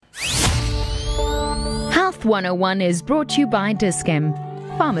Health 101 is brought to you by Dis-chem,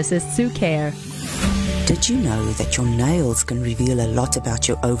 pharmacists who care. Did you know that your nails can reveal a lot about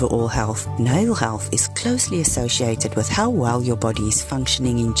your overall health? Nail health is closely associated with how well your body is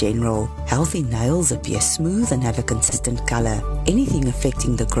functioning in general. Healthy nails appear smooth and have a consistent color. Anything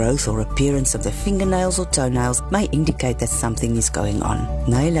affecting the growth or appearance of the fingernails or toenails may indicate that something is going on.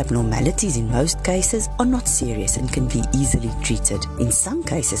 Nail abnormalities in most cases are not serious and can be easily treated. In some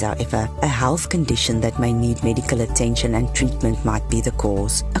cases, however, a health condition that may need medical attention and treatment might be the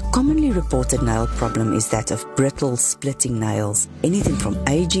cause. A commonly reported nail problem is that of brittle, splitting nails. Anything from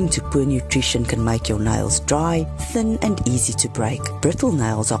aging to poor nutrition can make your nails dry, thin, and easy to break. Brittle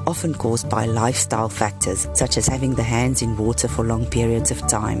nails are often caused by lifestyle factors, such as having the hands in water for long periods of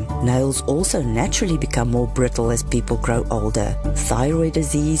time. Nails also naturally become more brittle as people grow older. Thyroid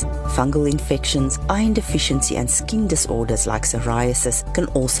disease, fungal infections, iron deficiency, and skin disorders like psoriasis can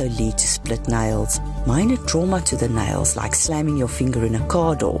also lead to split nails. Minor trauma to the nails, like slamming your finger in a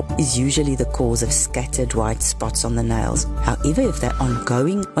car door, is usually the cause of scattered white spots on the nails. However, if they're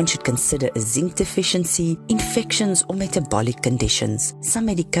ongoing, one should consider a zinc deficiency, infections, or metabolic conditions. Some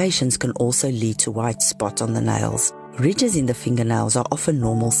medications can also lead to white spots on the nails. Ridges in the fingernails are often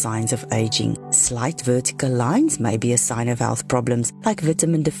normal signs of aging. Slight vertical lines may be a sign of health problems like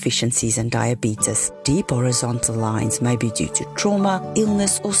vitamin deficiencies and diabetes. Deep horizontal lines may be due to trauma,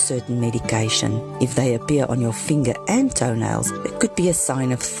 illness, or certain medication. If they appear on your finger and toenails, it could be a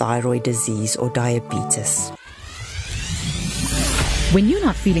sign of thyroid disease or diabetes. When you're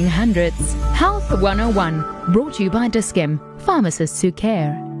not feeling hundreds, Health 101, brought to you by Dis-chem, pharmacists who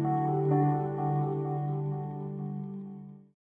care.